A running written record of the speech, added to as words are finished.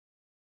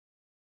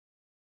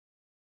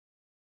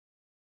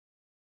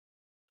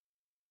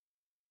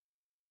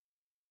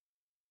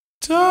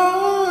Don't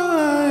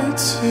lie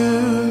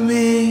to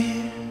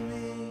me.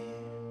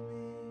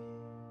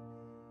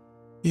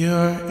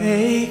 You're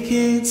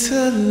aching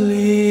to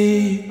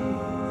leave.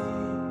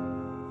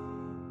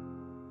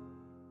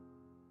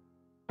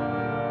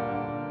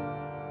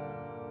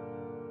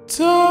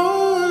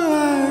 Don't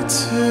lie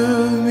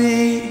to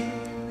me.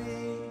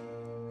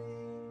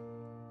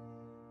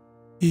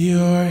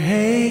 You're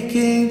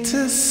aching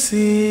to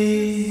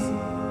see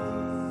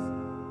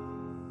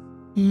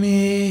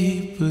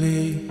me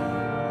bleed.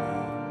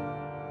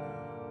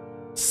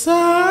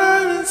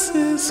 Silence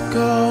is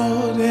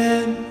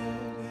golden.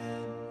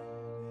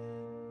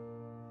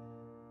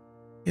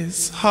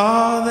 It's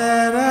all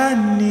that I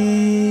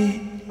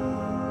need.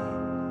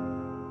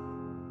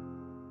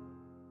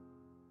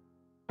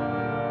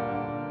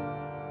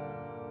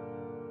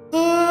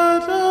 I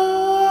don't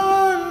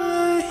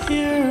wanna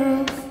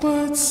hear a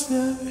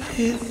footstep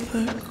hit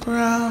the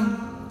ground.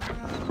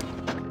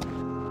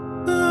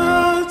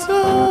 I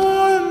don't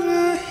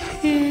wanna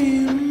hear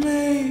you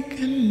make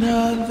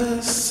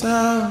another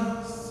sound.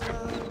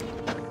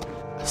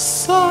 I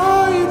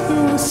saw you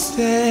through a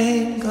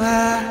stained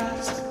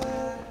glass.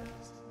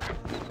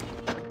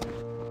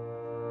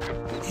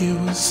 It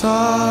was all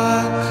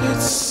I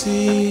could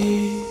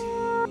see.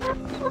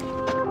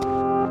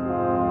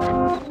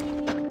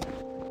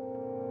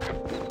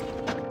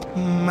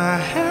 My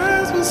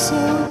hands were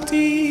so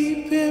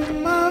deep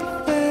in my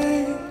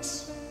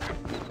face,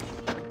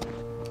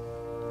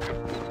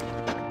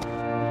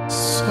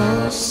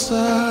 so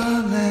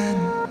sullen.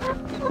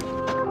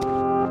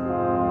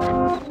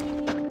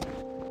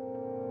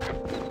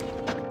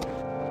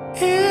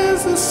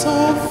 Is this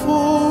all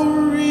for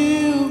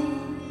real?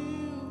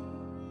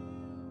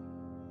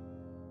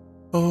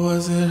 Or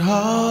was it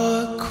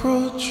all a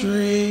cruel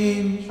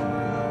dream?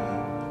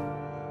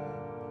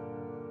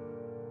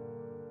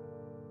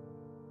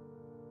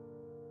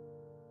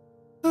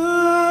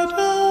 I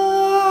don't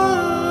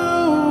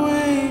wanna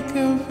wake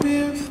up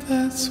if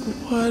that's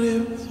what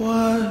it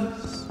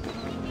was.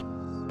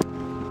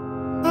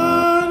 I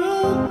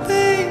don't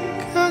think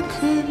I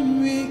could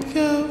make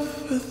up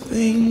for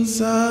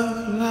things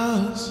I've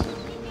lost.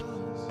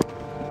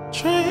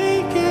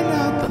 Drinking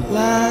out the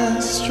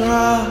last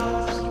drop.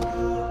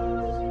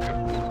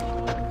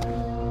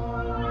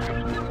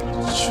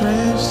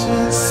 Drenched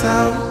in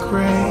sour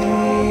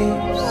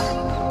grapes.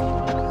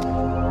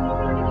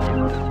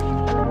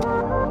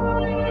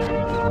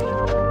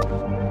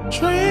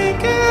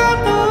 Drinking out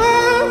the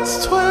last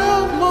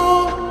 12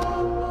 more.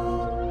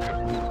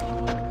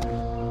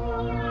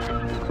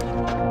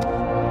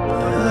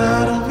 I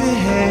don't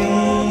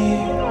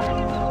behave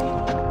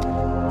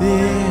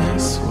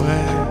this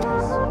way.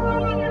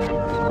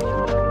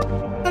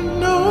 I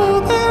know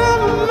that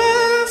I'm a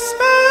mess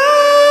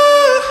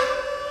now,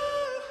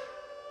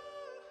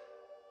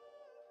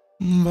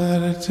 but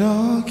I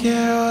don't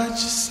care what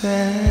you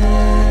say.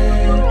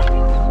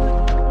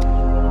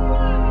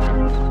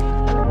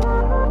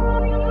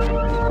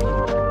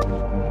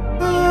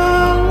 I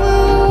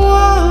will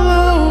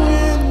wallow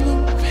in the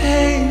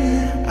pain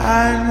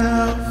I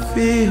now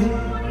feel.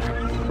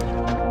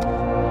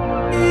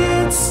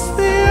 It's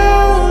the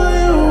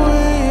only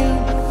way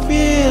I'm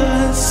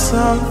feeling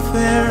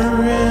something